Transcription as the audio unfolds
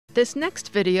This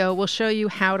next video will show you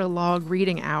how to log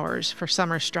reading hours for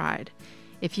Summer Stride.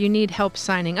 If you need help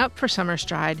signing up for Summer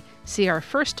Stride, see our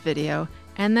first video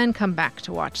and then come back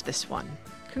to watch this one.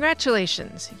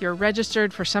 Congratulations, you're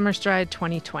registered for Summer Stride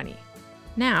 2020.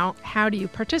 Now, how do you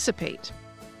participate?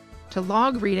 To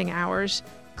log reading hours,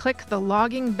 click the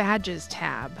Logging Badges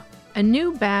tab. A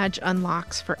new badge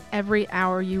unlocks for every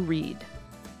hour you read.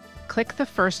 Click the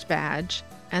first badge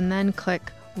and then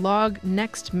click Log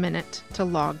Next Minute to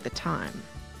log the time.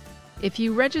 If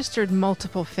you registered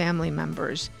multiple family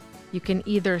members, you can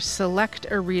either select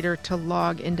a reader to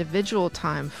log individual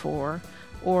time for,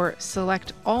 or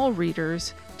select all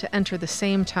readers to enter the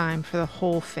same time for the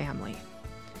whole family.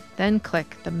 Then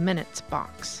click the Minutes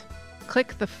box.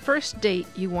 Click the first date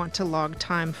you want to log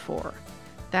time for.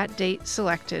 That date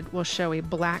selected will show a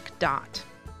black dot.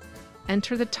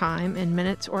 Enter the time in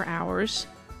minutes or hours.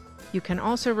 You can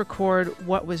also record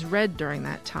what was read during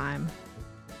that time,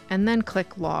 and then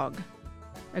click Log.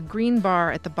 A green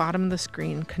bar at the bottom of the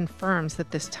screen confirms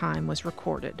that this time was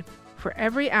recorded. For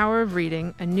every hour of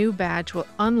reading, a new badge will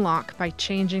unlock by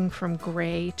changing from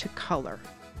gray to color.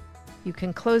 You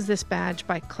can close this badge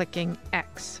by clicking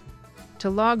X. To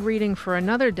log reading for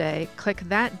another day, click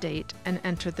that date and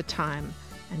enter the time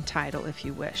and title if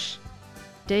you wish.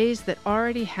 Days that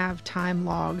already have time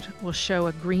logged will show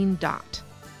a green dot.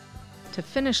 To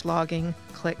finish logging,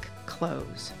 click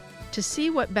Close. To see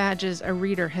what badges a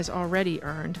reader has already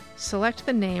earned, select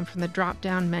the name from the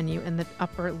drop-down menu in the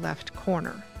upper left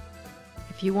corner.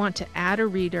 If you want to add a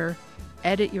reader,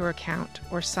 edit your account,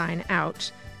 or sign out,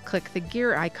 click the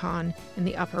gear icon in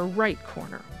the upper right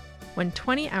corner. When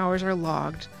 20 hours are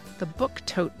logged, the Book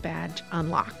Tote badge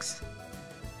unlocks.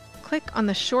 Click on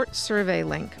the short survey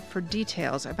link for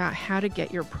details about how to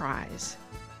get your prize.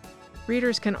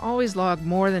 Readers can always log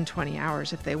more than 20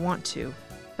 hours if they want to,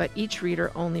 but each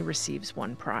reader only receives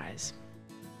one prize.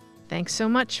 Thanks so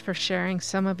much for sharing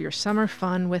some of your summer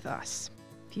fun with us.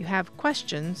 If you have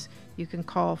questions, you can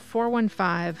call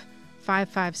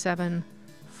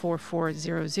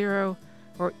 415-557-4400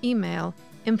 or email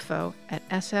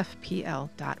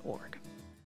info@sfpl.org.